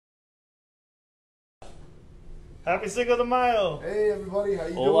Happy Cinco de Mayo. Hey everybody, how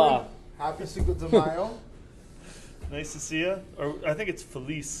you Hola. doing? Happy Cinco de Mayo. Nice to see you. Or I think it's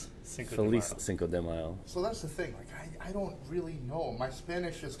Feliz Cinco de Mayo. Feliz Cinco de Mayo. So that's the thing. Like I don't really know. My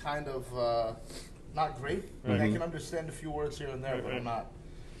Spanish is kind of not great. Like, I can understand a few words here and there, but I'm not.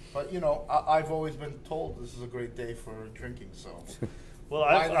 But you know, I've always been told this is a great day for drinking. So, Well,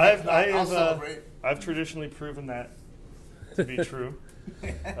 I'll celebrate. I've traditionally proven that to be true.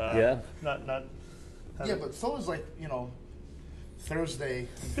 Yeah. Not. Yeah, but so is like Thursday in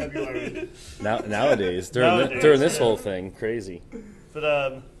February. Nowadays, during this whole thing, crazy.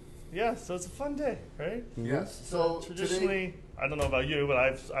 But yeah, so it's a fun day, right? Yes. So Traditionally, today, I don't know about you, but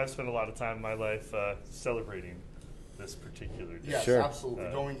I've spent a lot of time in my life celebrating this particular day. yes, Sure.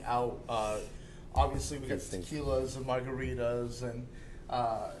 absolutely. Going out. Obviously, we got tequilas and margaritas and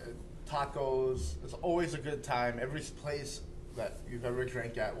tacos. It's always a good time. Every place that you've ever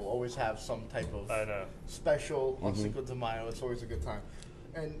drank at will always have some type of special on Cinco de Mayo. It's always a good time.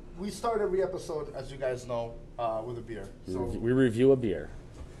 And we start every episode, as you guys know, with a beer. So We review a beer.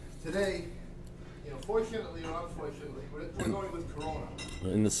 today, fortunately or unfortunately, we're going with Corona.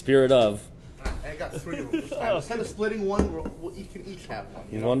 In the spirit of. I got 3 of them this time. Instead of splitting one, we can each have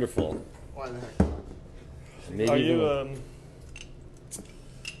one. Wonderful. Why the heck not? Maybe Are you?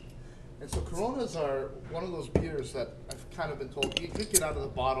 And so Coronas are one of those beers that I've kind of been told, you drink it out of the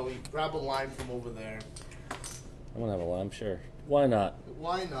bottle, you grab a lime from over there. I want to have a lime, sure. Why not?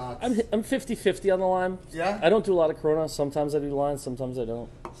 Why not? I'm 50-50 on the lime. Yeah? I don't do a lot of Corona. Sometimes I do lime, sometimes I don't.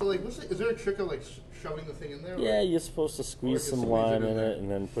 So, like, is there a trick of, like, shoving the thing in there? Yeah, you're supposed to squeeze some lime in it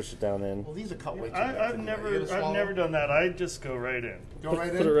and then push it down in. Well, these are cut way too big. I've never done that. I just go right in. Go right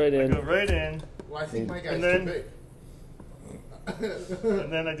in? Put it right in. I go right in, Well, I think my guy's then- too big.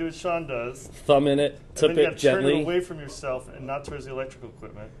 and then I do what Sean does. Thumb in it, And tip then you it have to turn it gently. away from yourself and not towards the electrical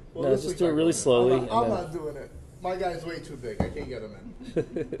equipment. Well, No, this just week do it I'm really doing slowly, I'm and not doing it. My guy's way too big. I can't get him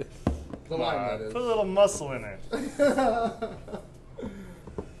in. The lime, that is. Put a little muscle in it.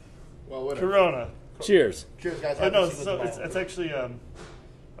 Well, whatever. Corona. Cheers. Cheers, guys. Oh, no, Happy Cinco so de it's Mayo. actually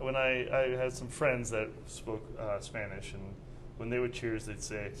when I had some friends that spoke Spanish, and when they would cheers, they'd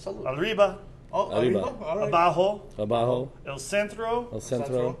say Salud. arriba, Oh, Arriba. All right. abajo, Abajo. el centro, El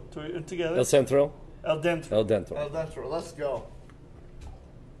centro. together, El centro. el dentro. El dentro. El dentro. Let's go.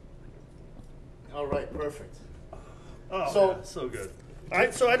 All right, perfect. Oh, So- yeah, so good.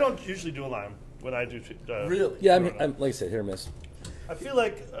 I don't usually do a lime when I do. Really? Yeah, Corona. I'm like I said, here, miss. I feel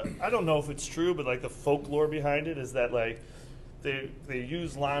like I don't know if it's true, but like the folklore behind it is that like they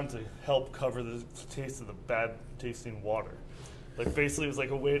use lime to help cover the taste of the bad tasting water. Like basically, it was like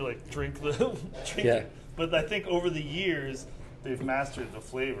a way to like drink Yeah. it. But I think over the years they've mastered the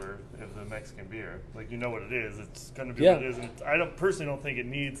flavor of the Mexican beer. Like you know what it is. It's going to be what it is. And I personally don't think it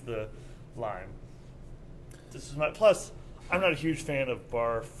needs the lime. This is plus. I'm not a huge fan of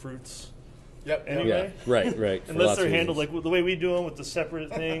bar fruits. Yep. Anyway. Yeah, right. For Unless lots they're of handled reasons. like the way we do them with the separate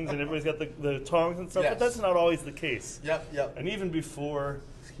things, and everybody's got the tongs and stuff. Yes. But that's not always the case. Yep. And even before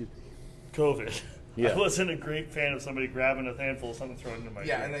COVID, Yeah. I wasn't a great fan of somebody grabbing a handful of something, throwing it in my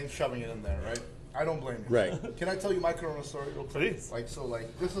Yeah, drink. and then shoving it in there, right? I don't blame you. Right. Can I tell you my Corona story real quick? Please.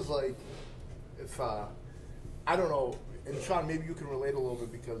 This is like, if, I don't know, and Sean, maybe you can relate a little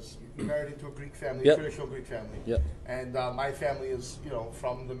bit because you're married into a Greek family, Yep. traditional Greek family. Yep. And my family is,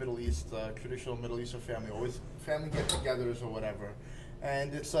 from the Middle East, traditional Middle Eastern family, always family get-togethers or whatever.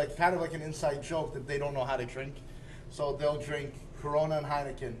 And it's like kind of like an inside joke that they don't know how to drink. So they'll drink Corona and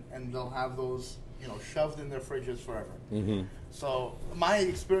Heineken, and they'll have those, shoved in their fridges forever. Mm-hmm. So my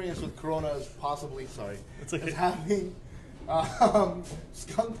experience with Corona is possibly, It's okay. is having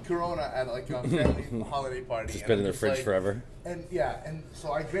skunk Corona at like a family holiday party. It's And been I'm in the just fridge like- forever. And and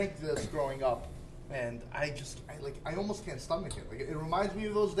so I drank this growing up, and I almost can't stomach it. Like it reminds me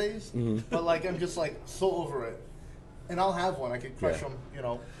of those days, but like I'm just like so over it. And I'll have one. I could crush them,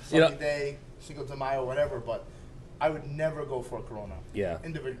 sunny day, Cinco de Mayo, whatever. But I would never go for a Corona. Yeah.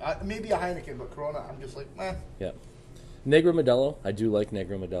 Individual, maybe a Heineken, but Corona, I'm just like, eh. Yeah. Negro Modelo. I do like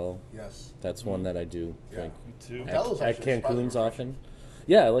Negro Modelo. Yes. That's one that I do drink Me too. Modelo's at actually Cancun's surprisingly often.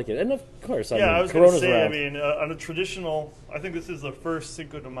 Yeah, I like it. And of course, I Yeah, mean, I was going to Corona's say. around. I mean, on a traditional, I think this is the first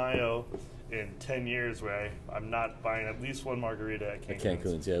Cinco de Mayo in 10 years where I'm not buying at least one margarita at Cancun's.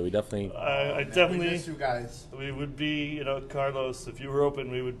 Cancun's, yeah, we definitely. I We definitely. miss you guys. We would be, Carlos, if you were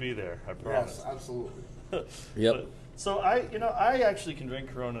open, we would be there. I promise. Yes, absolutely. Yep. But, so I actually can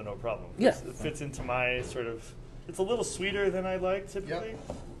drink Corona no problem. Yeah. It fits into my sort of. It's a little sweeter than I like typically,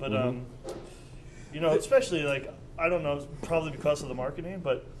 but especially like I don't know, probably because of the marketing,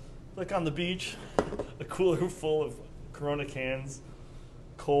 but like on the beach, a cooler full of Corona cans,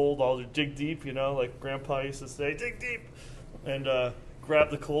 cold, I'll dig deep, you know, like Grandpa used to say, dig deep, and grab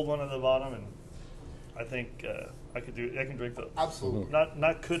the cold one at the bottom, and I think I can drink those. Absolutely.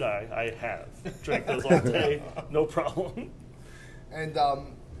 Not could I have drank those all day, no problem. And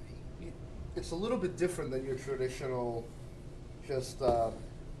it's a little bit different than your traditional, just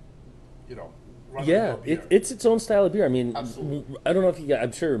you know. Yeah, it's its own style of beer. I mean, absolutely. I don't know if you guys,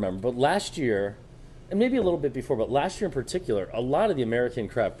 I'm sure you remember, but last year, and maybe a little bit before, but last year in particular, a lot of the American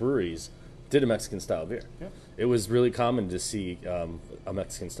craft breweries did a Mexican style beer. Yeah. It was really common to see a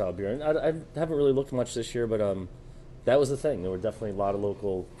Mexican style beer, and I haven't really looked much this year, but that was the thing. There were definitely a lot of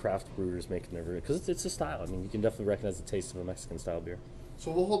local craft brewers making their beer because it's a style. I mean, you can definitely recognize the taste of a Mexican style beer.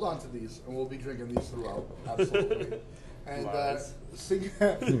 So we'll hold on to these, and we'll be drinking these throughout. Absolutely. And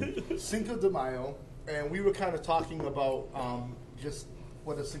Cinco de Mayo, and we were kind of talking about just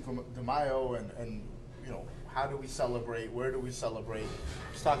what is Cinco de Mayo, and you know, how do we celebrate, where do we celebrate?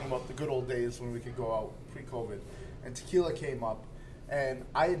 Just talking about the good old days when we could go out pre-COVID, and tequila came up, and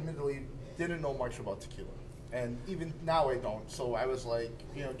I admittedly didn't know much about tequila, and even now I don't. So I was like,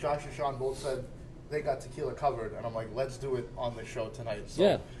 you know, Josh and Sean both said they got tequila covered, and I'm like, let's do it on the show tonight. So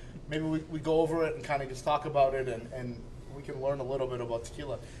yeah. Maybe we go over it and kind of just talk about it, and we can learn a little bit about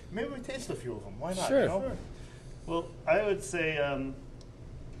tequila. Maybe we taste a few of them. Why not? Sure. You know? Sure. Well, I would say a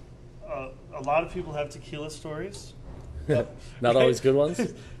lot of people have tequila stories. Not always good ones.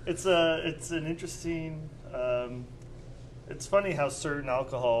 It's an interesting. It's funny how certain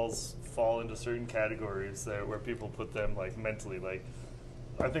alcohols fall into certain categories where people put them like mentally. Like,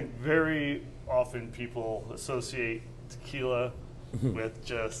 I think very often people associate tequila with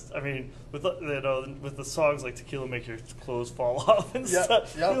just, I mean, with with the songs like "Tequila Make Your Clothes Fall Off" and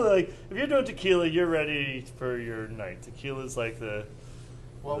stuff. Yep. You know, like, if you're doing tequila, you're ready for your night. Tequila's like the.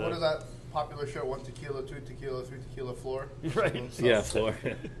 Well, what is that popular show? 1 tequila, 2 tequila, 3 tequila, floor. Right. Yeah, floor.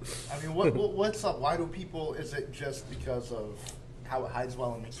 I mean, what's up? Why do people? Is it just because of how it hides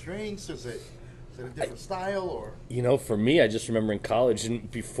well in mixed drinks? Is it a different style, or? You know, for me, I just remember in college,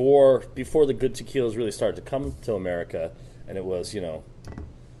 and before the good tequilas really started to come to America, and it was, you know,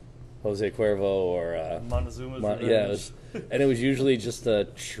 Jose Cuervo or Montezuma's. yeah, and it was usually just a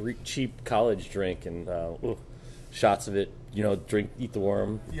cheap college drink, and shots of it, you know, eat the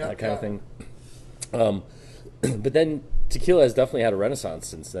worm, that kind of thing. But then tequila has definitely had a renaissance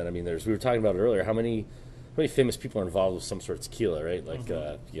since then. I mean, we were talking about it earlier. How many famous people are involved with some sort of tequila, right? Like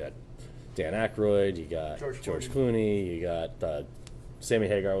you got Dan Aykroyd, you got George Clooney, you got Sammy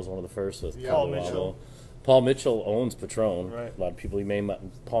Hagar was one of the first with Paul Mitchell. Paul Mitchell owns Patron. Right. A lot of people. He made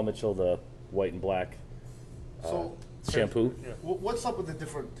Paul Mitchell the white and black shampoo. Yeah. What's up with the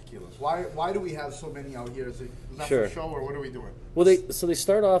different tequilas? Why do we have so many out here? Is that Sure. for show, or what are we doing? Well, they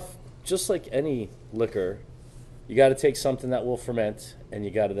start off just like any liquor. You got to take something that will ferment, and you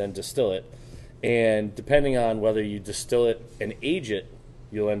got to then distill it. And depending on whether you distill it and age it,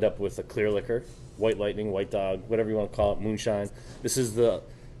 you'll end up with a clear liquor, White Lightning, White Dog, whatever you want to call it, moonshine. This is the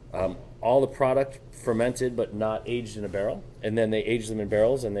all the product fermented but not aged in a barrel, and then they age them in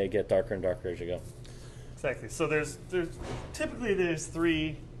barrels, and they get darker and darker as you go. Exactly. So there's typically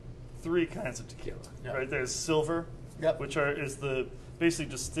three kinds of tequila, right? There's silver, which is the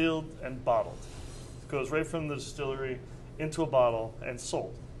basically distilled and bottled. It goes right from the distillery into a bottle and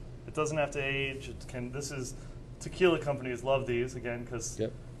sold. It doesn't have to age. Tequila companies love these again because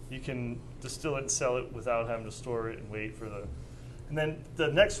you can distill it and sell it without having to store it and wait for the. And then the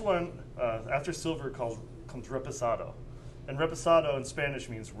next one after silver comes reposado, and reposado in Spanish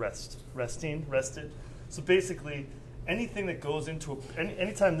means rested. So basically, anything that goes into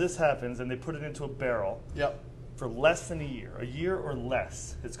anytime this happens and they put it into a barrel for less than a year or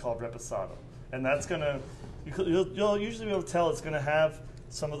less, it's called reposado, and that's gonna you'll usually be able to tell it's gonna have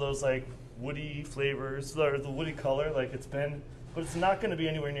some of those like woody flavors or the woody color like it's been, but it's not going to be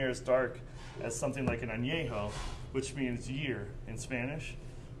anywhere near as dark as something like an añejo, which means year in Spanish,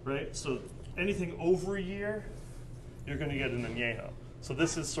 right? So anything over a year, you're going to get an añejo. So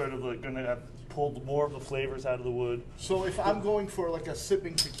this is sort of like going to have pulled more of the flavors out of the wood. So if I'm going for like a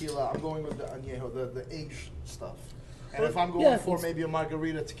sipping tequila, I'm going with the añejo, the aged stuff. And if I'm going for maybe a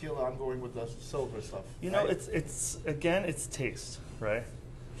margarita tequila, I'm going with the silver stuff. You know, it's again, it's taste, right?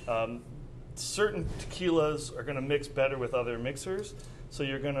 Certain tequilas are going to mix better with other mixers, so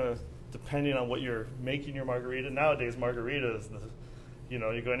you're going to, depending on what you're making your margarita. Nowadays, margaritas, you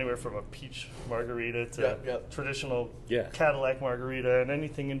go anywhere from a peach margarita to traditional Cadillac margarita, and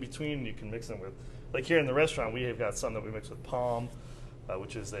anything in between you can mix them with. Like here in the restaurant, we have got some that we mix with palm,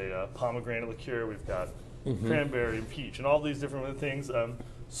 which is a pomegranate liqueur. We've got cranberry and peach, and all these different things.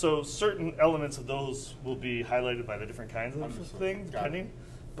 So certain elements of those will be highlighted by the different kinds of things, depending.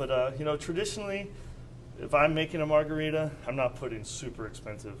 But you know, traditionally, if I'm making a margarita, I'm not putting super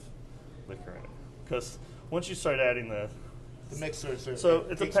expensive liquor in it, because once you start adding the mixer, so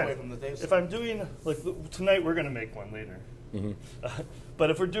it takes depends. away from the taste. If I'm doing like tonight, we're gonna make one later.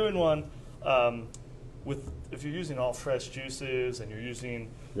 But if we're doing one if you're using all fresh juices and you're using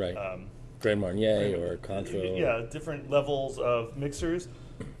Grand Marnier or Cointreau, different levels of mixers,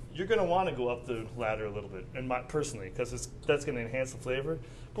 you're going to want to go up the ladder a little bit, and personally, because that's going to enhance the flavor.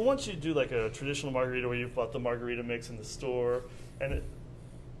 But once you do like a traditional margarita where you've bought the margarita mix in the store, and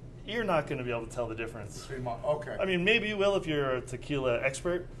you're not going to be able to tell the difference. Okay. I mean, maybe you will if you're a tequila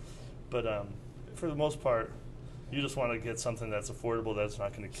expert, but for the most part, you just want to get something that's affordable that's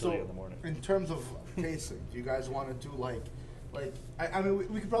not going to kill you in the morning. In terms of tasting, do you guys want to do like I mean,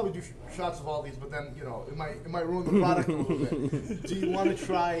 we could probably do shots of all these, but then you know it might ruin the product a little bit. Do you want to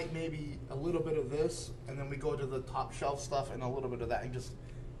try maybe a little bit of this, and then we go to the top shelf stuff and a little bit of that, and just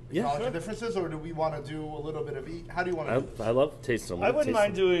acknowledge the differences, or do we want to do a little bit of each? How do you want to? I love tasting them. I wouldn't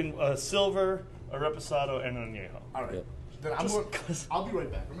mind doing a silver, a reposado, and an añejo. All right. Yep. Then I'll be right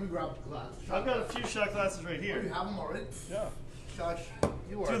back. I'm gonna grab a glass. I've got a few shot glasses right here. Oh, you have them already? Yeah. Josh,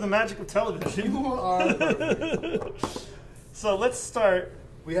 you are. Through the magic of television. You are perfect. So let's start.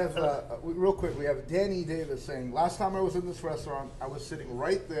 We have, real quick, we have Danny Davis saying, last time I was in this restaurant, I was sitting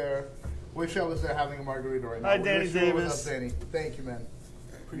right there. Wish I was there having a margarita right now. Hi, Danny Davis. What's up, Danny? Thank you, man.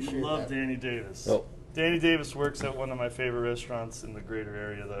 Appreciate Love that. Danny Davis. Oh. Danny Davis works at one of my favorite restaurants in the greater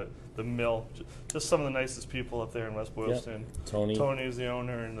area, the Mill. Just some of the nicest people up there in West Boylston. Tony. Tony is the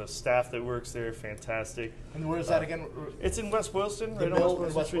owner, and the staff that works there, fantastic. And where is that again? It's in West Boylston, The right Mill on in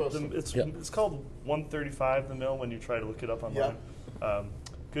West West Boylston. Boylston. It's called 135 The Mill when you try to look it up online.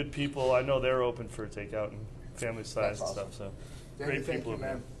 Good people. I know they're open for takeout and family size and stuff. So Danny, great people,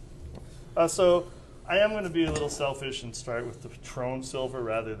 thank you, man. So I am going to be a little selfish and start with the Patron Silver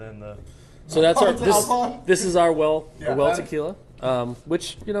rather than the. So that's our Alcohol? this is our well that- tequila,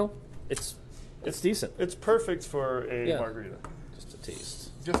 which it's decent. It's perfect for a margarita. Just a taste.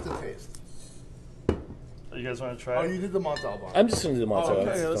 Just a taste. You guys want to try Oh, it? you did the Montalban. I'm just gonna do the mozzarella.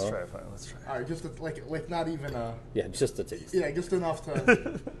 Okay, let's try it. Fine, let's try it. All right, just like not even Just a taste. just enough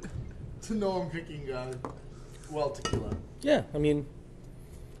to to know I'm drinking tequila. Yeah, I mean,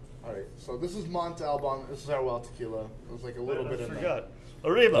 All right, so this is Montalban. This is our tequila. It was like a little I bit forgot.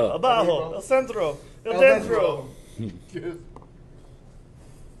 Arriba, abajo, Arriba. el centro, el El dentro. Good.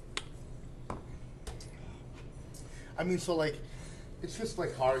 I mean, so like, it's just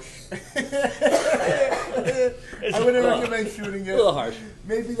like harsh. I wouldn't recommend shooting it. a little harsh.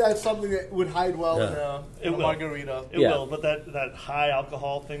 Maybe that's something that would hide well in a will. margarita. It will, but that high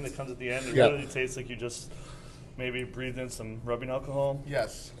alcohol thing that comes at the end, it really tastes like you just maybe breathed in some rubbing alcohol.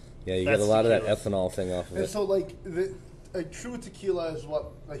 Yes. Yeah, you That's get a lot of that tequila. ethanol thing off of And it. so like a true tequila is what,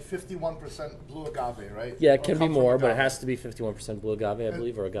 like 51% blue agave, right? Yeah, it Or can be comes from more, but it agave. has to be 51% blue agave, I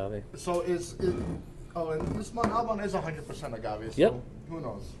believe, or agave. So and this Montalban is 100% agave. So Yep. who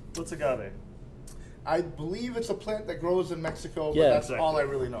knows? What's agave? I believe it's a plant that grows in Mexico, but Yeah. that's Exactly. all I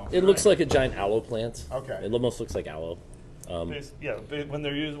really know. It looks like a giant aloe plant. Okay. It almost looks like aloe. When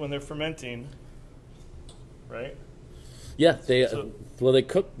they're fermenting, right? Yeah, they So- they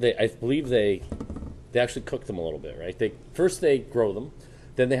cook. I believe they actually cook them a little bit, right? First they grow them,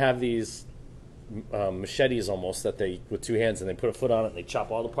 then they have these machetes almost that they with two hands, and they put a foot on it and they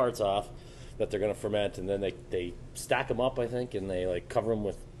chop all the parts off that they're going to ferment, and then they stack them up, I think, and they like cover them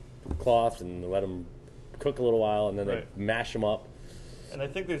with cloth and let them cook a little while, and then they mash them up. And I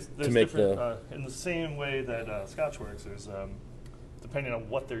think there's make different in the same way that Scotch works. There's depending on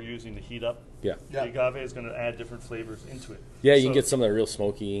what they're using to heat up. Yeah. The agave is going to add different flavors into it. Yeah, you can get some that are real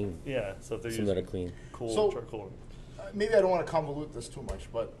smoky, and Yeah, so if they're some using that are clean. cool So- charcoal. Maybe I don't want to convolute this too much,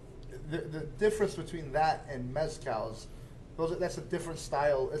 but the difference between that and mezcals, that's a different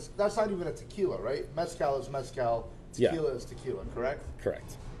style. That's not even a tequila, right? Mezcal is mezcal. Tequila is tequila, correct?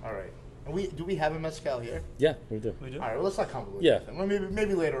 Correct. All right. And do we have a mezcal here? Yeah, we do. We do. All right. Well, let's not convolute. Yeah. Well,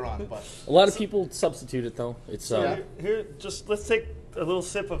 maybe later on, but A lot of people substitute it though. It's Here, just let's take a little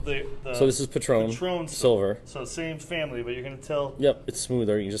sip of the so this is Patron Silver. So same family, but you're going to tell. Yep, it's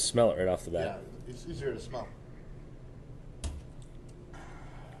smoother. You can just smell it right off the yeah, bat. it's easier to smell.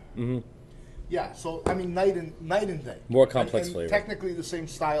 Mm-hmm. Yeah. So I mean, night and day. More complex and flavor. Technically, the same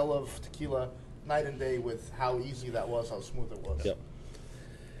style of tequila, night and day, with how easy that was, how smooth it was. Yep.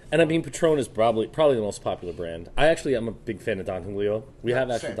 And I mean, Patron is probably the most popular brand. I actually am a big fan of Don Julio. We have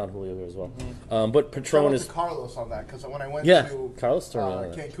actually same. Don Julio here as well. Mm-hmm. But Shout Patron out is to Carlos on that, because when I went Yeah, to Carlos turned me on to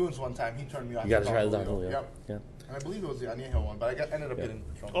that. Cancun's one time, he turned me on. you got to to try the Don Julio. Yep. Yeah. And I believe it was the Añejo one, but ended up getting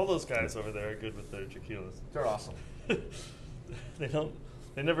Patron. All those guys over there are good with their tequilas. They're awesome. They don't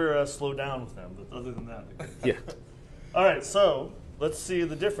They never slow down with them, but other than that. Yeah. All right, so let's see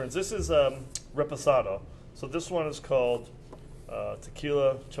the difference. This is reposado. So this one is called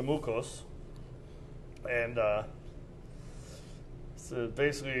Tequila Chamucos. And so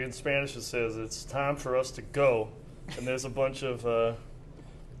basically in Spanish it says, it's time for us to go. And there's a bunch of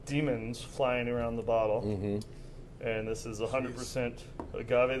demons flying around the bottle. Mm-hmm. And this is 100%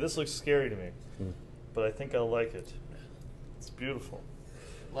 agave. This looks scary to me, but I think I'll like it. It's beautiful.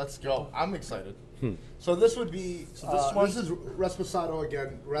 Let's go. I'm excited. So this would be, this is Reposado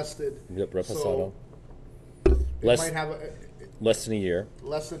again, rested. Yep, Reposado. So might have less than a year.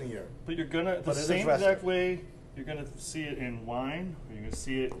 Less than a year. But you're going to, the same exact way, you're going to see it in wine, or you're going to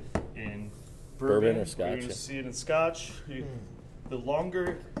see it in bourbon or Scotch. You're going to see it in Scotch. The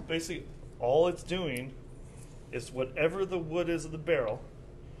longer, basically, all it's doing is whatever the wood is of the barrel,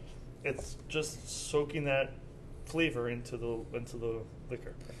 it's just soaking that flavor into the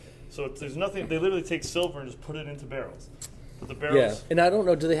liquor. So there's nothing. They literally take silver and just put it into barrels. But the barrels. Yeah, and I don't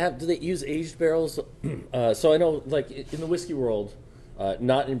know. Do they use aged barrels? So I know, like in the whiskey world,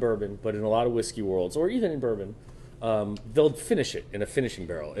 not in bourbon, but in a lot of whiskey worlds, or even in bourbon, they'll finish it in a finishing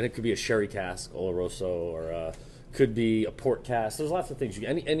barrel, and it could be a sherry cask, Oloroso, or could be a port cask. There's lots of things.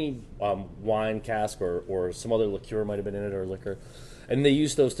 Any wine cask or some other liqueur might have been in it, or liquor, and they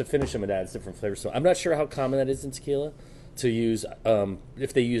use those to finish them. It adds different flavors. So I'm not sure how common that is in tequila to use.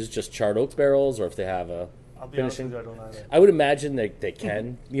 If they use just charred oak barrels, or if they have a I'll be finishing. honest with you, I don't either. I would imagine they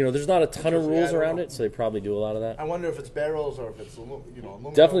can. There's not a ton of rules around it, so they probably do a lot of that. I wonder if it's barrels or if it's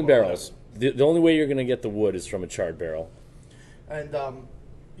aluminum. Definitely barrels. The only way you're going to get the wood is from a charred barrel. And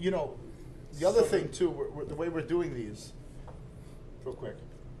the other thing too, the way we're doing these, real quick.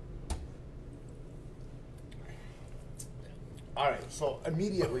 All right, so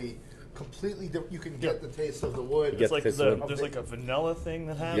immediately, completely different. You can get the taste of the wood. It's like there's like a vanilla thing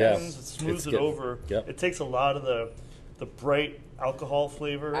that happens. Yes. It smooths it over. Yep. It takes a lot of the bright alcohol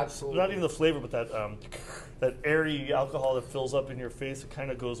flavor. Absolutely. Not even the flavor, but that airy alcohol that fills up in your face. It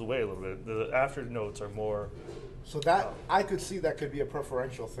kind of goes away a little bit. The after notes are more. So that I could see that could be a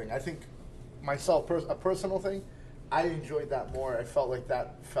preferential thing. I think myself, a personal thing, I enjoyed that more. I felt like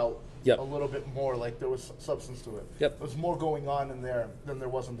that felt a little bit more like there was substance to it. Yep. There was more going on in there than there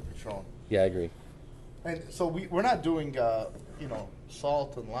was in the Patron. Yeah, I agree. And so we're not doing,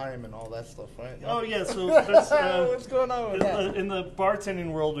 salt and lime and all that stuff, right? Oh yeah, so that's, what's going on with that? In the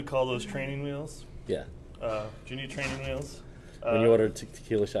bartending world, we call those training wheels. Yeah. Do you need training wheels? When you order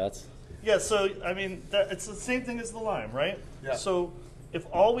tequila shots. Yeah, so I mean, it's the same thing as the lime, right? Yeah. So if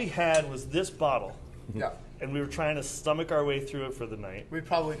all we had was this bottle, Yeah. and we were trying to stomach our way through it for the night, We'd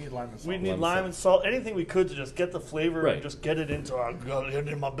probably need lime and salt. we'd need lime and salt, anything we could to just get the flavor Right. and just get it into our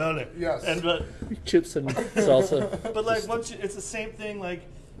in my belly. Yes. And Chips and salsa. but like it's the same thing. Like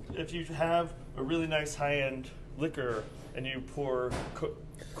if you have a really nice high-end liquor and you pour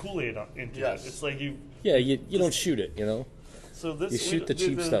Kool-Aid into Yes. it, it's like you. Yeah, you don't shoot it, So this You shoot the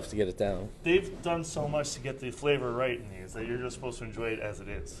cheap stuff to get it down. They've done so much to get the flavor right in these that you're just supposed to enjoy it as it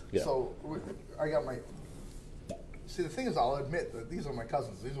is. Yeah. So I got my. See, the thing is, I'll admit that these are my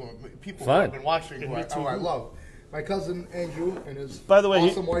cousins. These are people who I've been watching who I love. My cousin Andrew and his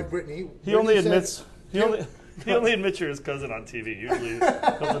awesome wife Brittany. He only admits he only admits you're his cousin on TV. Usually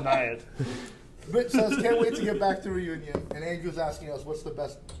he'll deny it. Britt says, "Can't wait to get back to reunion." And Andrew's asking us, "What's the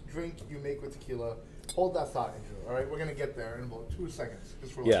best drink you make with tequila?" Hold that thought, Andrew. All right, we're gonna get there in about 2 seconds.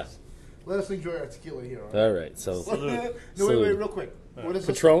 Just relax. Yeah. Let us enjoy our tequila here. All right, so No, wait, real quick. What is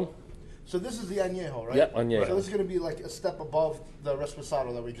Patron? this? So this is the añejo, right? Yep, añejo. So this is going to be like a step above the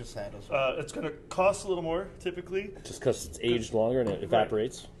Reposado that we just had as well. It's going to cost a little more typically, Just because it's aged longer and it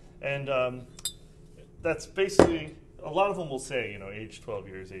evaporates. and that's basically a lot of them will say age 12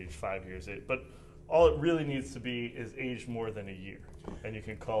 years, age 5 years, but all it really needs to be is aged more than a year, and you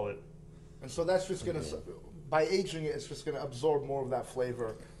can call it. And so that's just going to, by aging it, it's just going to absorb more of that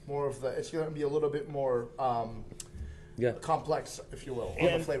flavor, it's going to be a little bit more complex, if you will.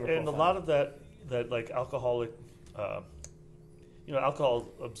 And, the flavor and a profile. lot of that like alcoholic, alcohol,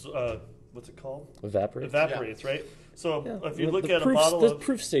 what's it called? Evaporates, right? So if you look at a bottle the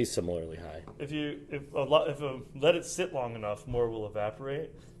proof stays similarly high. If let it sit long enough, more will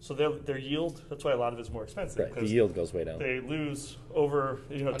evaporate. So their yield. That's why a lot of it's more expensive. Right, the yield goes way down. They lose over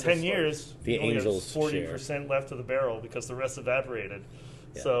 10 years. The Angel's 40% left of the barrel because the rest evaporated.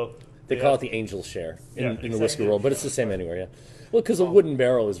 Yeah. So they call it the Angel's share in the whiskey world, but it's the same anywhere. Yeah. Well, because a wooden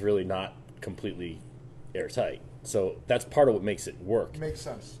barrel is really not completely airtight, so that's part of what makes it work. Makes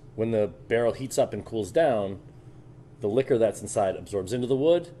sense. When the barrel heats up and cools down, the liquor that's inside absorbs into the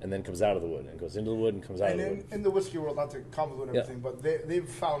wood and then comes out of the wood and goes into the wood and comes out of the wood. In the whiskey world, not to comment on everything, but they've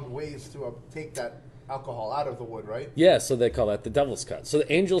found ways to take that alcohol out of the wood, right? Yeah, so they call that the devil's cut. So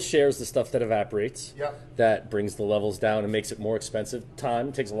the angel shares the stuff that evaporates. Yeah. That brings the levels down and makes it more expensive.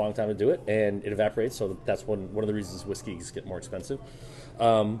 It takes a long time to do it, and it evaporates. So that's one of the reasons whiskeys get more expensive.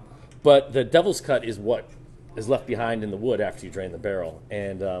 But the devil's cut is what is left behind in the wood after you drain the barrel,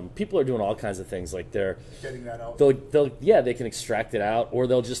 and people are doing all kinds of things, like they're getting that out. They can extract it out, or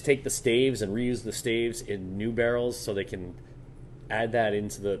they'll just take the staves and reuse the staves in new barrels, so they can add that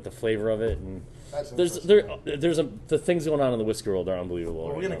into the flavor of it. And the things going on in the whiskey world are unbelievable.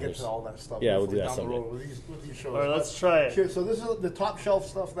 Well, we're gonna get to all that stuff. Yeah, we'll do that down the someday. road with these shows. All right, let's try it. Sure, so this is the top shelf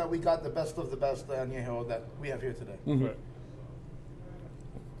stuff that we got, the best of the best añejo that we have here today. Mm-hmm. Right.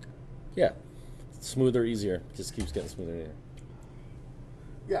 Yeah, smoother, easier. Just keeps getting smoother. Easier.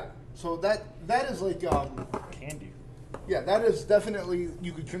 Yeah, so that is like Candy. Yeah, that is definitely,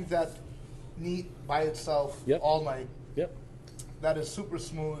 you could drink that neat by itself all night. Yep. That is super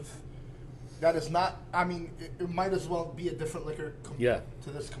smooth. That is not, I mean, it might as well be a different liquor to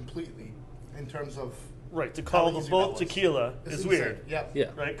this completely in terms of. Right, to call them both tequila is weird. Yeah.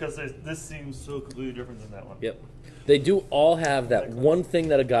 Right, because this seems so completely different than that one. Yep. They do all have that one thing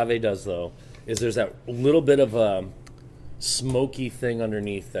that agave does, though, is there's that little bit of a smoky thing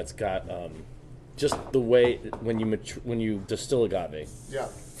underneath that's got just the way when you distill agave,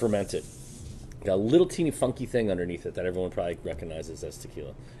 ferment it. Got a little teeny funky thing underneath it that everyone probably recognizes as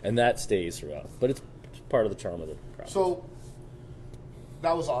tequila, and that stays throughout. But it's part of the charm of the process. So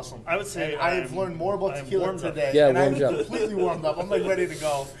that was awesome. I would say I've learned more about tequila today, Yeah, and I'm warmed up. completely warmed up. I'm like ready to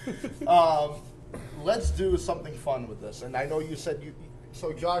go. Let's do something fun with this. And I know you said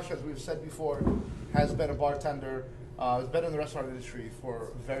so Josh, as we've said before, has been a bartender. Has been in the restaurant industry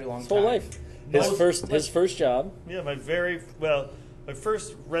for a very long time. His whole life. His first job. Yeah, my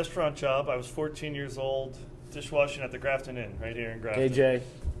first restaurant job, I was 14 years old, dishwashing at the Grafton Inn right here in Grafton. Hey, Jay.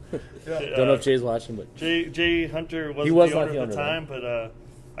 Don't know if Jay's watching, but Jay Hunter wasn't the owner at the time, but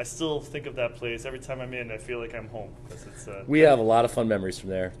I still think of that place. Every time I'm in, I feel like I'm home. We have a lot of fun memories from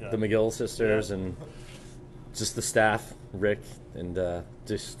there. Yeah. The McGill sisters and just the staff, Rick, and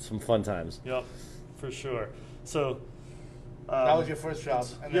just some fun times. Yep, for sure. So that was your first job,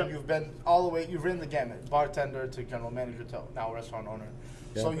 and then you've been all the way. You've ridden the gamut: bartender to general manager to now restaurant owner.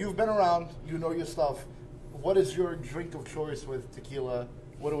 Yeah. So you've been around. You know your stuff. What is your drink of choice with tequila?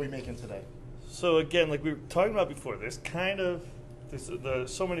 What are we making today? So again, like we were talking about before, there's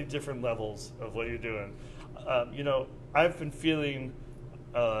so many different levels of what you're doing. I've been feeling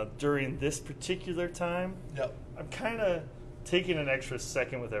during this particular time. Yep. I'm kind of taking an extra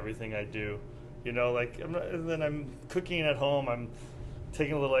second with everything I do. And then I'm cooking at home. I'm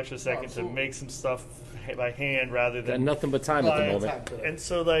taking a little extra second to make some stuff by hand rather than got nothing but time at the moment. And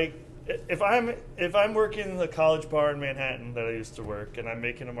so, if I'm working in the college bar in Manhattan that I used to work, and I'm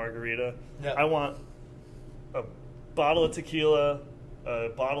making a margarita, I want a bottle of tequila, a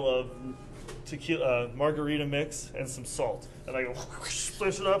bottle of tequila margarita mix, and some salt, and I go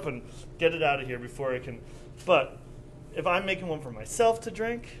splish it up and get it out of here before I can. But if I'm making one for myself to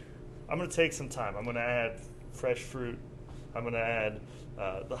drink, I'm going to take some time. I'm going to add fresh fruit. I'm going to add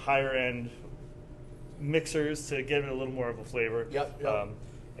the higher end mixers to give it a little more of a flavor. Yep.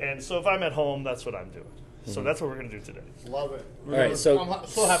 And so if I'm at home, that's what I'm doing. Mm-hmm. So that's what we're going to do today. Love it. All right, so happy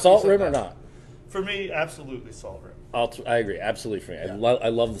salt rim or not? For me, absolutely salt rim. I agree, absolutely for me. I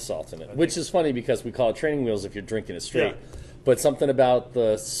love the salt in it, which is funny because we call it training wheels if you're drinking it straight. Yeah. But something about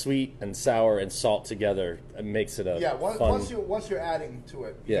the sweet and sour and salt together makes it fun. Once you're adding to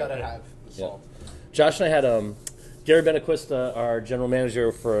it, you gotta have the salt. Josh and I had Gary Benaquista, our general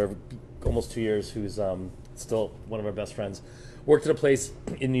manager for almost 2 years, who's still one of our best friends, worked at a place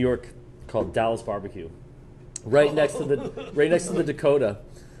in New York called Dallas Barbecue, right next to the Dakota,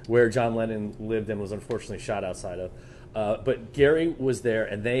 where John Lennon lived and was unfortunately shot outside of. But Gary was there,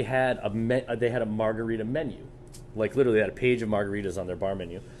 and they had a margarita menu. Like, literally, they had a page of margaritas on their bar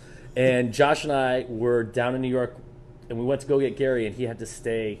menu. And Josh and I were down in New York, and we went to go get Gary, and he had to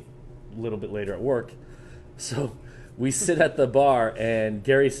stay a little bit later at work. So we sit at the bar, and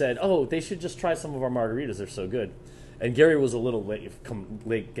Gary said, "Oh, they should just try some of our margaritas. They're so good." And Gary was a little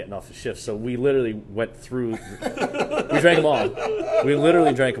late getting off the shift, so we literally went through. We drank them all. We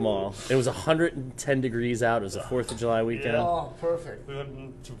literally drank them all. It was 110 degrees out. It was a 4th of July weekend. Yeah. Oh, perfect. We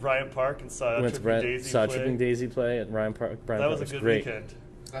went to Bryant Park and saw Tripping Daisy play at Bryant Park. That was a good weekend.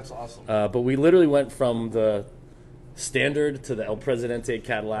 That's awesome. But we literally went from the Standard to the El Presidente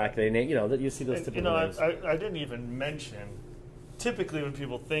Cadillac. That you see those typical names. I didn't even mention. Typically, when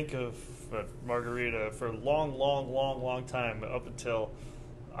people think of but margarita for a long time, up until,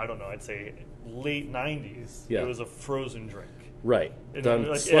 I don't know, I'd say late 90s, it was a frozen drink. Right. And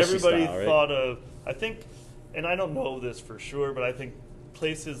like everybody thought of, I think, and I don't know this for sure, but I think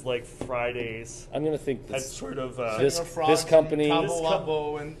places like Fridays. I'm going to think had sort of this company,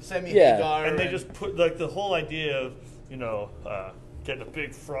 and Semi-Cigar, and they just put like the whole idea of getting a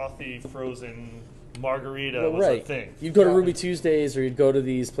big frothy frozen margarita was a thing. You'd go to Ruby Tuesdays, or you'd go to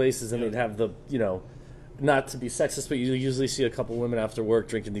these places, and they'd have the not to be sexist, but you usually see a couple women after work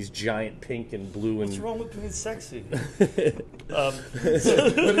drinking these giant pink and blue. What's wrong with being sexy?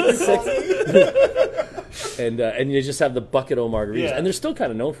 And you just have the bucket of margaritas, and they're still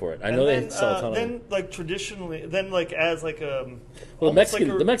kind of known for it. I know they sell a ton of them. Then, like traditionally, as like a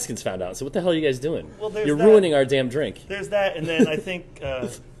the Mexicans found out. So what the hell are you guys doing? Well, you're ruining our damn drink. There's that, and then I think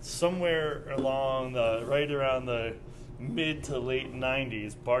somewhere along right around the mid to late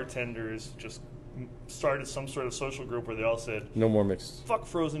 '90s, bartenders just started some sort of social group where they all said, "No more mixed. Fuck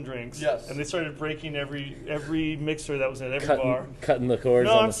frozen drinks." Yes. And they started breaking every mixer that was in every bar. Cutting the cords.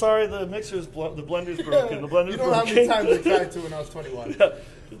 No, I'm sorry, the mixer's the blender's broken. The blender's broken. You know how many times I tried to when I was 21. Yeah.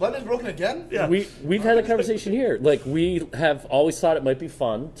 Blender's broken again? Yeah. We've had a conversation here. Like, we have always thought it might be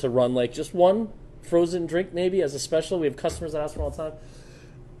fun to run like just one frozen drink maybe as a special. We have customers that ask for all the time.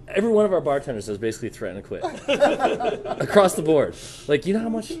 Every one of our bartenders has basically threatened to quit across the board. Like, you know how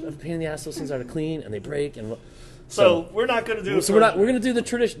much of a pain in the ass those things are to clean, and they break, and so we're not going to do it. So we're going to do the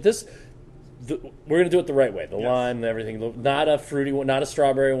tradition. We're going to do it the right way. The lime and everything. Not a fruity one, not a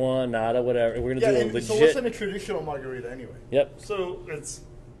strawberry one, not a whatever. We're going to do a legit. So what's in a traditional margarita anyway? Yep. So it's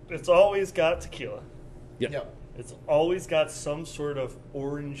always got tequila. Yep. It's always got some sort of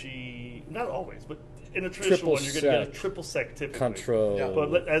orangey. Not always, but. In a traditional one, you're going to get a triple sec typically. Contro. Yeah.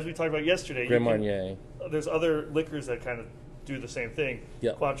 But as we talked about yesterday, Grand Marnier. There's other liquors that kind of do the same thing.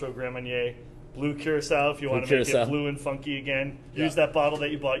 Yep. Cointreau, Grand Marnier, Blue Curacao if you want to make it blue and funky again. Use that bottle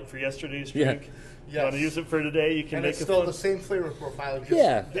that you bought for yesterday's drink. Yes. You want to use it for today, you can and make it's it still the same flavor profile.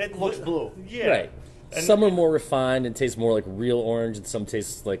 It looks blue. Yeah. Right. And some are more refined and taste more like real orange, and some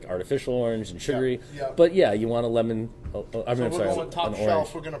taste like artificial orange and sugary. Yeah. But yeah, you want a lemon. We're going top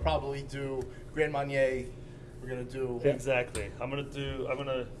shelf. We're going to probably do Grand Marnier. We're going to do... Exactly. Well,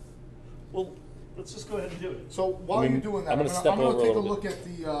 let's just go ahead and do it. So while you're doing that, I'm going to take a look at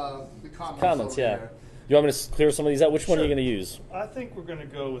the comments over here. You want me to clear some of these out? Which one are you going to use? I think we're going to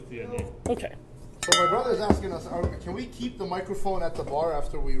go with the onion. Okay. So my brother's asking us, can we keep the microphone at the bar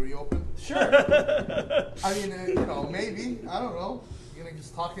after we reopen? Sure. I mean, maybe. I don't know. You going to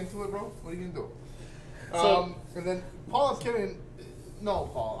just talk into it, bro? What are you going to do? And then Paul is kidding. No,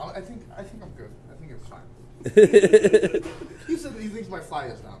 Paul. I think I'm good. I think it's fine. He said he thinks my fly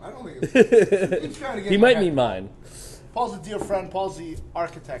is down. I don't think it's... He's trying to get he might mean mine. Paul's a dear friend. Paul's the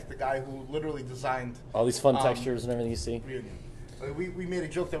architect, the guy who literally designed... all these fun textures and everything you see. Reunion. We made a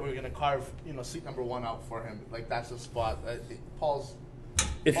joke that we were going to carve, seat number 1 out for him. Like, that's the spot. Paul's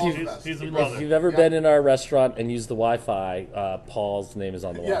If he's a brother. If you've ever been in our restaurant and used the Wi-Fi, Paul's name is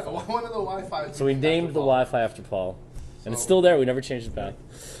on the Wi-Fi. Yeah, one of the Wi-Fi. So we named the Wi-Fi after Paul. And it's still there. We never changed it back.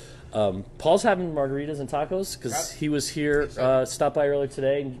 Paul's having margaritas and tacos because he was here, stopped by earlier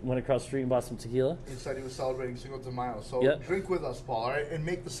today and went across the street and bought some tequila. He said he was celebrating Cinco de Mayo. So drink with us, Paul, all right? And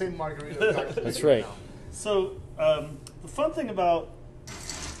make the same margarita. That's right. So the fun thing about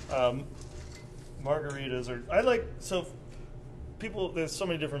margaritas there's so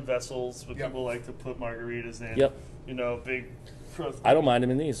many different vessels, but people like to put margaritas in. Yep. Big... I don't mind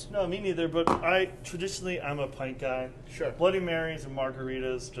them in these. No, me neither. But I'm a pint guy. Sure. Bloody Marys and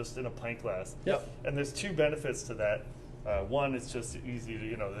margaritas just in a pint glass. Yep. And there's 2 benefits to that. One, it's just easy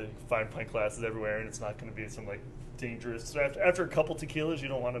to they find pint glasses everywhere, and it's not going to be some dangerous. So after a couple tequilas, you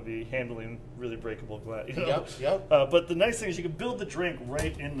don't want to be handling really breakable glass. Yep. But the nice thing is you can build the drink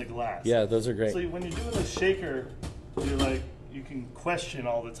right in the glass. Yeah, those are great. So when you're doing a shaker, you can question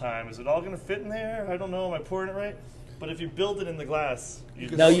all the time: is it all going to fit in there? I don't know. Am I pouring it right? But if you build it in the glass, do you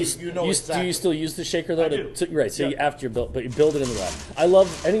still use the shaker though? I do. Right. So after you build, but you build it in the glass. I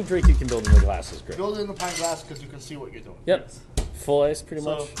love any drink you can build in the glass is great. Build it in the pint glass because you can see what you're doing. Yep. Full ice, pretty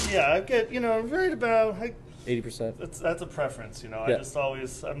much. Yeah, I get right about 80%. That's a preference.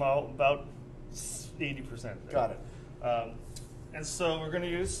 I'm all about 80%. Got it. And so we're going to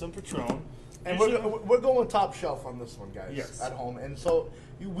use some Patron. And we're going top shelf on this one, guys. Yes. At home, and so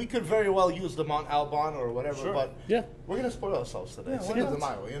we could very well use the Mount Alban or whatever, but we're gonna spoil ourselves today. Cinco de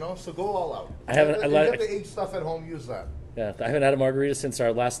Mayo, so go all out. I haven't. If you have the aged stuff at home, use that. Yeah, I haven't had a margarita since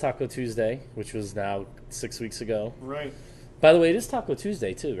our last Taco Tuesday, which was now 6 weeks ago. Right. By the way, it is Taco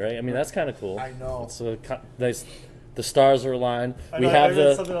Tuesday too, right? I mean, that's kind of cool. I know. It's a nice The stars are aligned. We I have read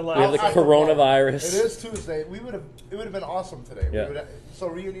the something online. we have the coronavirus. It is Tuesday. It would have been awesome today. Yeah. So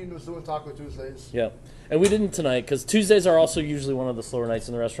Reunion was doing Taco Tuesdays. Yeah, and we didn't tonight because Tuesdays are also usually one of the slower nights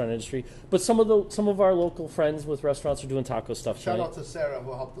in the restaurant industry. But some of our local friends with restaurants are doing taco stuff Shout tonight. out to Sarah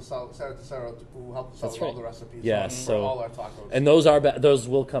who helped us out. Sarah who helped us out That's with right. all the recipes. Yeah, for so all our tacos. and those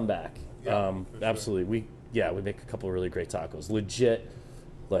will come back. Yeah, Absolutely. We make a couple of really great tacos. Legit,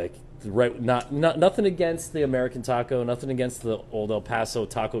 like right. Not nothing against the American taco. Nothing against the old El Paso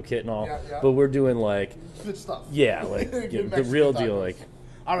taco kit and all. Yeah. But we're doing like good stuff. yeah, like Good the Mexican real tacos. deal. Like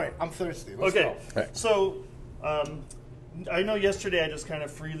All right, I'm thirsty. Let's Okay, go. Right. so I know yesterday I just kind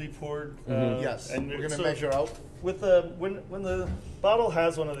of freely poured. Yes, and we're gonna so measure out. with when the bottle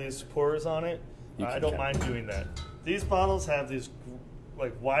has one of these pourers on it. You I can don't count. mind doing that. These bottles have these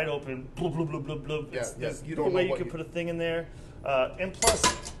like wide open, blub blub blub blub blub. Yeah, There's you no don't way know you what can you- put a thing in there. And plus,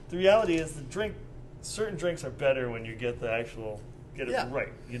 the reality is certain drinks are better when you get it Yeah. right.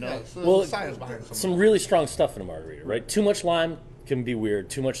 You know. Yeah, so Well, there's science behind some really strong stuff in a margarita, right? Too much lime can be weird.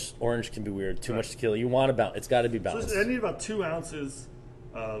 Too much orange can be weird. Too much tequila. You want to balance. It's got to be So balanced. I need about 2 ounces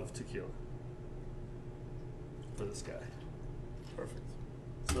of tequila for this guy. Perfect.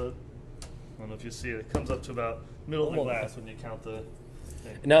 So I don't know if you see it. It comes up to about middle of the glass when you count the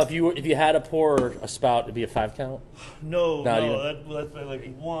thing. Now, if you had a pour or a spout, it'd be a 5 count. No, Not even- that's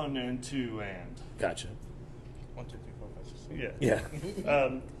like 1 and 2 and. Gotcha. 1, 2, 3, 4, 5, 6, 7. Yeah. Yeah.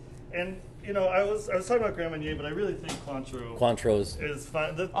 And you know, I was talking about Grand Marnier, but I really think Cointreau Cointreau's. is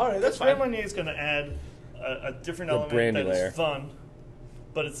fine. All right, that's Grand fine. Marnier is going to add a different The element brandy that is layer. fun,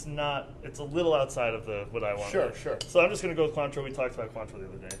 but it's not. It's a little outside of what I want. Sure. So I'm just going to go with Cointreau. We talked about Cointreau the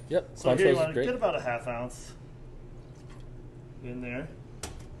other day. Yep. So here you Cointreau's want to great. get about a ½ ounce in there,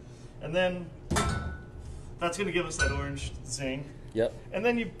 and then that's going to give us that orange zing. Yep. And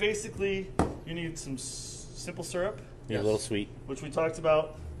then you need some simple syrup, Need a little sweet. which we talked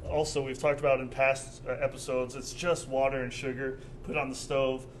about. Also, we've talked about in past episodes. It's just water and sugar. Put it on the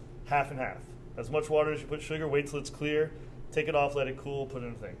stove, half and half. As much water as you put sugar. Wait till it's clear. Take it off. Let it cool. Put it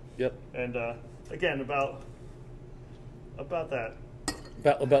in a thing. Yep. And again, about that.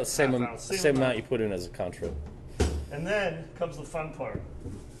 About the same, Half ounce, same same amount. amount you put in as a Cointreau. And then comes the fun part.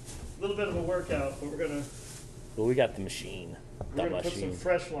 A little bit of a workout, but we're gonna But we got the machine. The put some machine.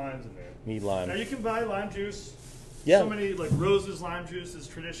 fresh limes in there. Need Now lime. you can buy lime juice. Yeah. So many like Rose's lime juice is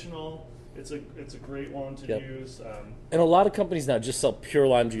traditional. It's a great one to Yep. use. And a lot of companies now just sell pure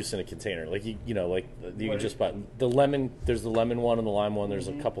lime juice in a container. Like you can Right. just buy the lemon. There's the lemon one and the lime one. There's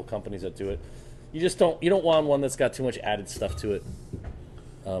a couple companies that do it. You don't want one that's got too much added stuff to it.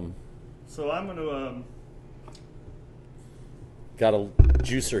 So I'm gonna Got a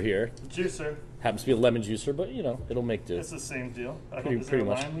juicer here. juicer. Happens to be a lemon juicer, but it'll make do. It's the same deal. Is Pretty there a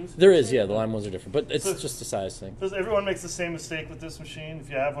much. lime juice? There is, yeah. The lime ones are different, but it's So- just a size thing. Because everyone makes the same mistake with this machine. If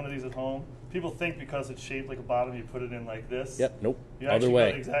you have one of these at home, people think because it's shaped like a bottom, you put it in like this. Yep. Nope. You Other actually go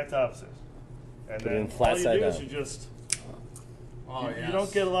way. the exact opposite. And Put it then in flat all you side do is down. you just Oh, you yes.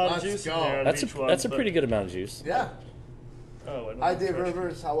 don't get a lot Let's of juice go. in there. Out of That's each one, that's a but- pretty good amount of juice. Yeah. Oh, I don't Hi, know. Dave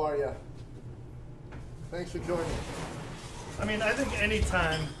Rivers. How are you? Thanks for joining. I mean, I think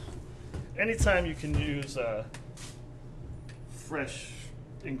anytime you can use fresh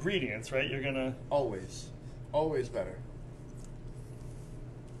ingredients, right? You're gonna. Always better.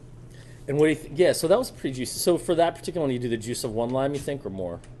 And what do you yeah, so that was pretty juicy. So for that particular one, you do the juice of 1 lime, you think, or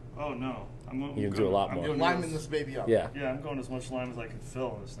more? Oh no, You can do a lot more. You're liming this baby up. Yeah. Yeah, I'm going as much lime as I can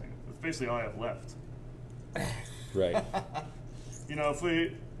fill in this thing. That's basically all I have left. Right. You know,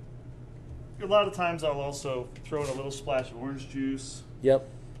 a lot of times I'll also throw in a little splash of orange juice. Yep.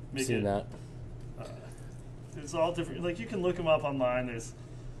 Make Seen it- that. It's all different. Like you can look them up online. There's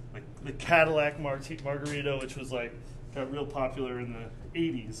like the Cadillac margarita, which was like got real popular in the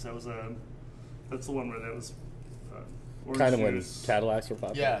 '80s. That's the one where that was orange Kind of when juice. Cadillacs were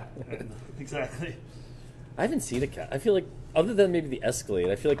popular. Yeah. And- exactly. I haven't seen a Cadillac. I feel like, other than maybe the Escalade,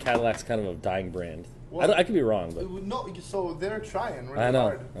 I feel like Cadillac's kind of a dying brand. Well, I could be wrong, but No, so they're trying really I know,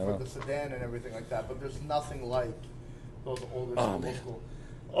 hard I for know. the sedan and everything like that, but there's nothing like those older Oh, school. man.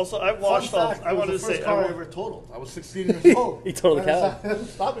 Also, I Fun washed all. fact, I it was wanted the to first say. car I ever totaled. I was 16 years old. He totaled a And I Cadillac. was at a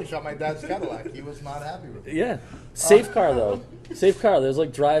Stop and shop, my dad's Cadillac. He was not happy with it. yeah. Safe car, though. Safe car. That was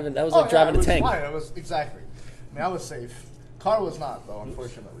like driving it a was tank. fine. Exactly. I mean, I was safe. Car was not, though,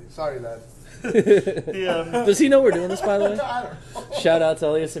 unfortunately. Sorry, Dad. Does he know we're doing this, by the way? I don't know. Shout out to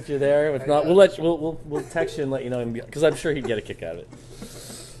Elias if you're there. If not, we'll text you and let you know, because I'm sure he'd get a kick out of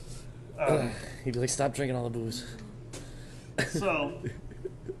it. He'd be like, "Stop drinking all the booze." So,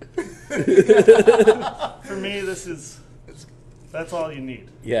 for me, this is That's all you need.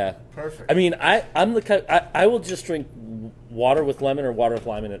 Yeah. Perfect. I mean, I'm the kind, I will just drink water with lemon or water with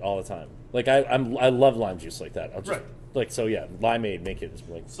lime in it all the time. Like I love lime juice like that. I'll just, Right. Like so, yeah, limeade, make it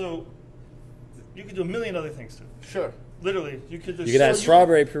like. So you could do a million other things too. Sure. Literally, you could. You can add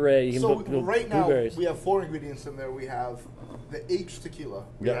strawberry puree. You can So put right now blueberries. we have 4 ingredients in there. We have the H tequila.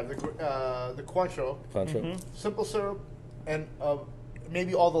 We Yep. have the Cuancho, Pancho. simple syrup, and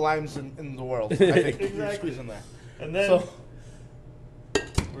maybe all the limes in the world. I think you Exactly. squeeze in there. And then So,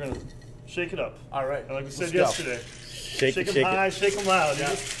 we're gonna shake it up. all right. And like we said Let's go. yesterday, Shake shake it, them shake high, it. shake them loud. Yeah.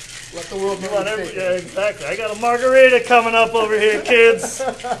 You just Let the world know want you're every, shaking. yeah, exactly. I got a margarita coming up over here, kids.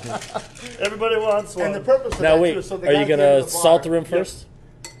 Everybody wants one. And the purpose of Now that wait, too is so the are guy you at the end of gonna the salt the bar- rim first?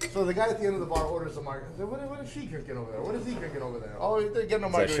 So the guy at the end of the bar orders a margarita. I said, what is she drinking over there? What is he drinking over there? Oh, they're getting a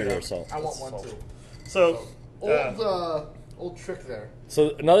Is that margarita. sugar or salt? I want one Salt. too. So, Old trick there.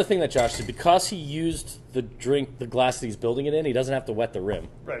 So another thing that Josh did, because he used the glass that he's building it in, he doesn't have to wet the rim.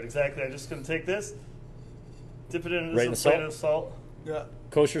 right, exactly. I'm just gonna take this, dip it into Right in some the plate of salt. Yeah.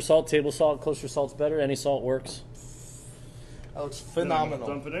 Kosher salt, table salt, kosher salt's better. Any salt works. That looks Then phenomenal.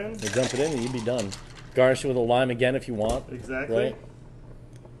 Dump it in. You dump it in and you'd be done. Garnish it with a lime again if you want. Exactly. Right?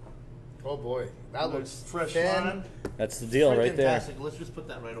 Oh boy, that Nice looks fresh fan- lime. That's the deal right there. Fantastic. Let's just put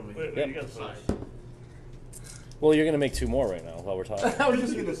that right over here. Wait, Yep. you got Sorry. Well, you're going to make 2 more right now while we're talking. I was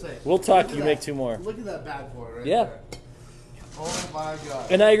just gonna say. We'll talk, Look at you that. make 2 more. Look at that bad boy right Yeah. there. Oh my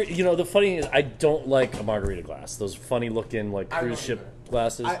god. And I agree, the funny thing is, I don't like a margarita glass. Those funny looking, like, I cruise don't ship either.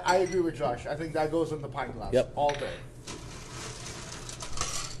 glasses. I agree with Josh. I think that goes in the pint glass. Yep. All day.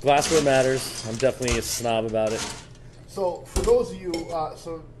 Glassware matters. I'm definitely a snob about it. So for those of you,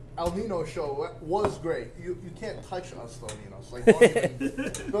 so El Nino show was great. You can't touch us though, Ninos. Like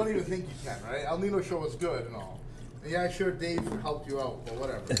don't even think you can, right? El Nino show was good and all. And yeah, sure, Dave helped you out, but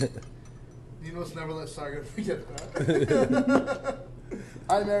whatever. Ninos never let Sargon forget that.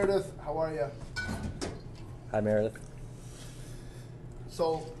 Hi Meredith, how are you? Hi, Meredith.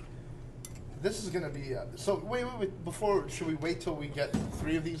 So this is gonna be. So wait. Before, should we wait till we get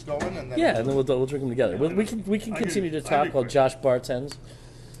 3 of these going and then? Yeah, and then we'll drink them together. We can I continue agree. to I talk agree. while Josh bartends.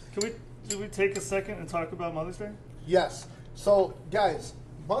 Do we take a second and talk about Mother's Day? Yes. So, guys,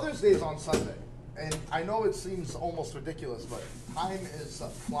 Mother's Day is on Sunday, and I know it seems almost ridiculous, but time is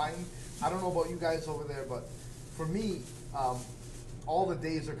flying. I don't know about you guys over there, but for me, all the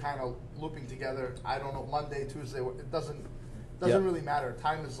days are kind of looping together. I don't know, Monday, Tuesday. It doesn't Yep. really matter.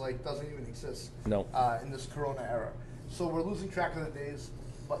 Time is doesn't even exist. No. In this Corona era, so we're losing track of the days.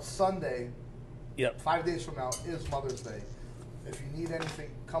 But Sunday, Yep. 5 days from now, is Mother's Day. If you need anything,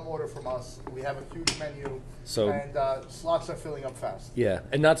 come order from us. We have a huge menu, and slots are filling up fast. Yeah,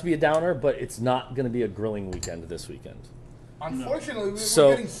 and not to be a downer, but it's not going to be a grilling weekend this weekend. Unfortunately, So,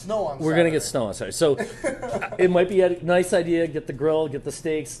 we're getting snow on We're Saturday. going to get snow on Saturday. So it might be a nice idea, get the grill, get the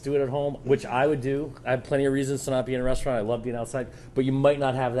steaks, do it at home, which I would do. I have plenty of reasons to not be in a restaurant. I love being outside. But you might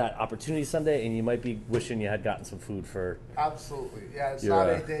not have that opportunity Sunday, and you might be wishing you had gotten some food for... Absolutely. Yeah, it's Your, not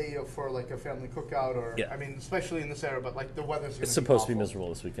a day for a family cookout or, Yeah. I mean, especially in this era, but the weather's going It's to supposed to be awful. miserable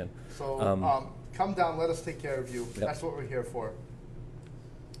this weekend. So come down, let us take care of you. Yep. That's what we're here for.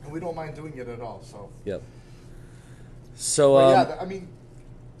 And we don't mind doing it at all, so. Yep. So, But yeah, I mean,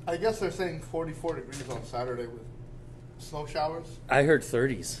 I guess they're saying 44 degrees on Saturday with snow showers. I heard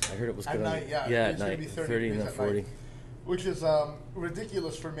 30s. I heard it was At going night, yeah. Yeah, It's at gonna night. be 30 and then degrees at night, 40. Which is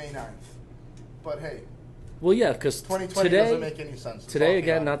ridiculous for May 9th. But hey, Well, yeah, because 2020 doesn't make any sense. It's Today all again,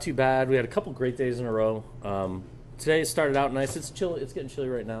 chaotic. not too bad. We had a couple great days in a row. Today started out nice. It's chilly. It's getting chilly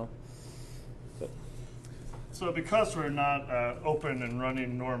right now. But So because we're not open and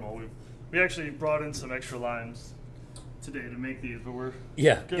running normal, we actually brought in some extra limes today to make these, but we're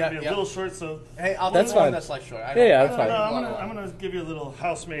yeah, going to Yeah, be a yeah. little short. So Hey, I'll That's do one fine. that's like short. Yeah, that's fine. I'm gonna give you a little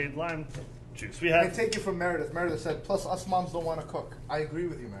house-made lime juice. We I have take it from Meredith. Meredith said, plus us moms don't want to cook. I agree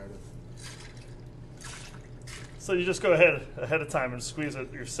with you, Meredith. so you just go ahead of time and squeeze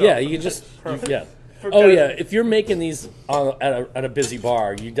it yourself. yeah. You can just yeah. For Oh guys- yeah, if you're making these at a busy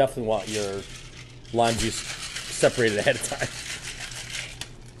bar, you definitely want your lime juice separated ahead of time.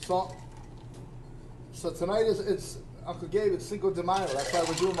 So tonight it's Uncle Gabe. It's Cinco de Mayo. That's why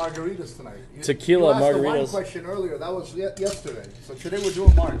we're doing margaritas tonight. Tequila you asked the wine margaritas. question earlier. That was yesterday. So today we're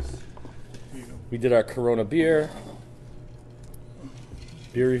doing margs. We did our Corona beer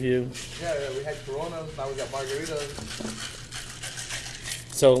review. Yeah, we had Coronas. Now we got margaritas.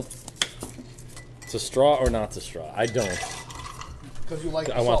 So, to straw or not to straw? I don't. Because you like.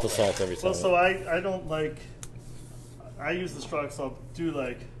 I want the right? salt every time. Well, so I don't like. I use the straw, so I'll do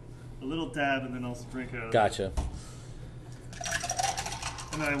like a little dab and then also drink out of it. Gotcha.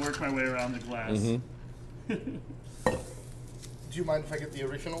 And then I work my way around the glass. Mm-hmm. Do you mind if I get the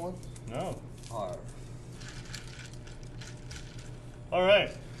original one? No. All right.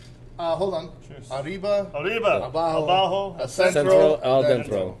 Hold on. Cheers. Arriba. Abajo. Centro. Al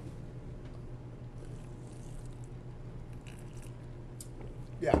dentro.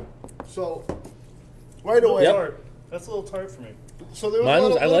 Yeah. So, right away. Yep. That's a little tart for me. So there was Mine a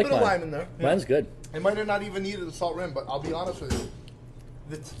was, little, I like bit of mine. lime in there. Mine's good. It might have not even needed the salt rim, but I'll be honest with you.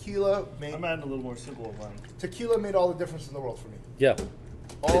 The tequila made I'm adding a little more simple lime. tequila made all the difference in the world for me. Yeah.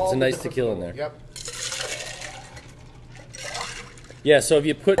 All It's a the nice difference tequila in the there. world. Yep. Yeah, so if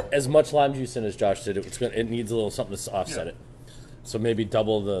you put as much lime juice in as Josh did, it needs a little something to offset it. So maybe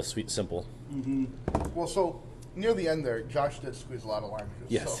double the sweet simple. Mm-hmm. Well, so near the end there, Josh did squeeze a lot of lime juice.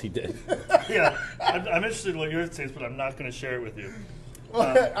 Yes, so. he did. Yeah, I'm interested in what yours tastes, but I'm not going to share it with you.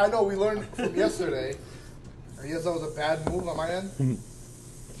 I know, we learned from yesterday. I guess that was a bad move on my end.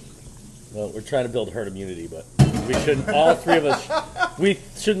 Well, we're trying to build herd immunity, but we shouldn't. All three of us, the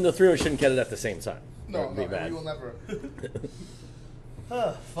three of us shouldn't get it at the same time. No, That'd be bad. we will never.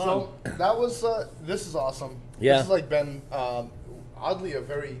 Fun. So that was. This is awesome. Yeah. This has like been oddly a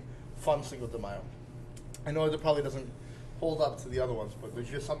very fun Cinco de Mayo. I know it probably doesn't hold up to the other ones, but there's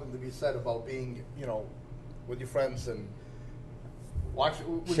just something to be said about being, with your friends and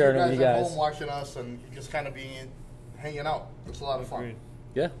watching with Sharing you with guys you at guys. home, watching us, and just kind of hanging out. It's a lot of fun. Agreed.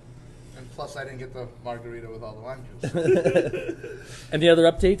 Yeah. And plus, I didn't get the margarita with all the lime juice. Any other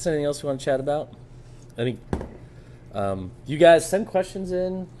updates? Anything else you want to chat about? You guys send questions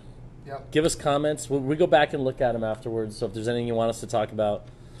in. Yep. Give us comments. We go back and look at them afterwards. So if there's anything you want us to talk about,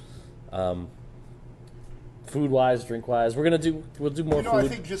 food-wise, drink-wise, we'll do more food. I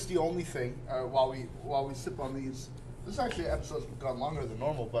think just the only thing while we sip on these, this actually episode's gone longer than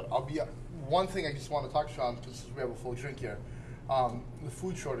normal, but one thing I just want to touch on because we have a full drink here, the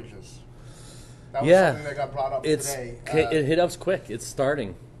food shortages. That was something that got brought up today. It hit us quick. It's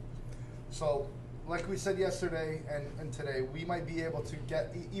starting. So, like we said yesterday and today, we might be able to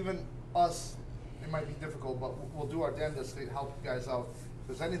get even us. It might be difficult, but we'll do our damnedest to help you guys out.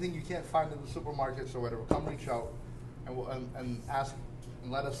 If there's anything you can't find in the supermarkets or whatever, come reach out and ask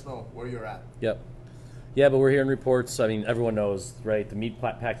and let us know where you're at. Yep. Yeah, but we're hearing reports. I mean, everyone knows, right? The meat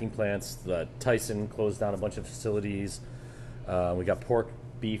packing plants, the Tyson closed down a bunch of facilities. We got pork,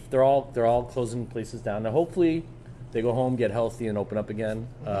 beef. They're all closing places down. Now, hopefully, they go home, get healthy, and open up again.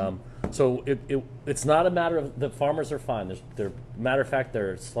 So it's not a matter of the farmers are fine. Matter of fact,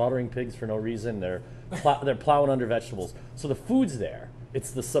 they're slaughtering pigs for no reason. They're plowing under vegetables. So the food's there.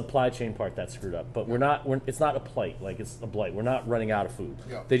 It's the supply chain part that's screwed up. But it's not a plight. Like it's a blight. We're not running out of food.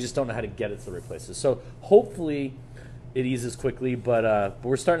 Yeah. They just don't know how to get it to the right places. So hopefully it eases quickly. But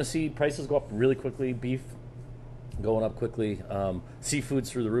we're starting to see prices go up really quickly. Beef going up quickly.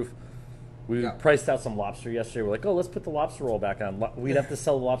 Seafood's through the roof. We priced out some lobster yesterday. We're like, let's put the lobster roll back on. We'd have to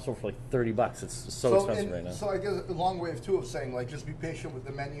sell the lobster roll for like $30. It's so expensive right now. So I guess a long way of saying, like, just be patient with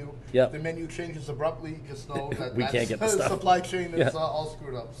the menu. Yep. If the menu changes abruptly, just know that We can't get the stuff. supply chain is all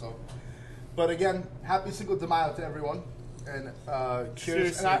screwed up. So, but again, happy Cinco de Mayo to everyone, and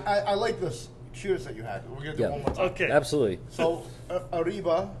cheers. And I like this cheers that you had. We're gonna do one more time. Okay. Absolutely. So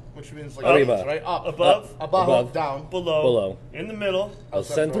arriba, which means like Arriba. right? Up, Above, above, down, below, in the middle, El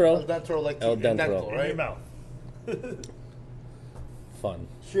centro. el dentro, like El in dentro. dental, in right? your mouth. Fun.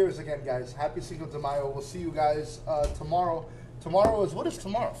 Cheers again, guys. Happy Cinco de Mayo. We'll see you guys tomorrow. What is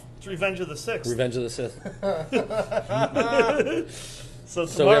tomorrow? It's Revenge of the Sixth. Revenge of the Sith. So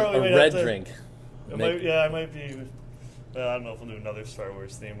So we tomorrow have we a might red have to- drink. I might be. Well, I don't know if we'll do another Star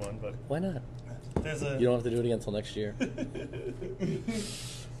Wars theme one, but Why not? there's a You don't have to do it again until next year.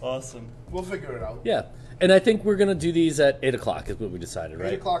 awesome. We'll figure it out. Yeah. And I think we're going to do these at 8 o'clock is what we decided, 8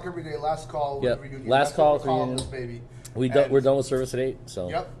 right? o'clock every day. Last call with Yep. reunion. Last That's call what we're calling with this, baby. We're done with service at 8. So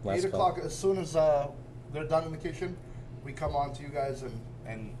Yep. last 8 call. o'clock. As soon as they're done in the kitchen, we come on to you guys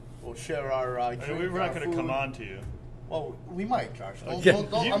and we'll share our. I mean, we're not going to come on to you. Well, we might, Josh. Don't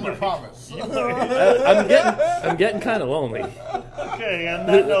You under might. promise. You might. I'm getting kind of lonely. Okay, on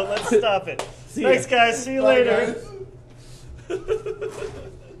that note, let's stop it. See Thanks, ya. guys. See you Bye, later. guys.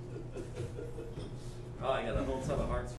 Oh, I got a whole ton of hearts.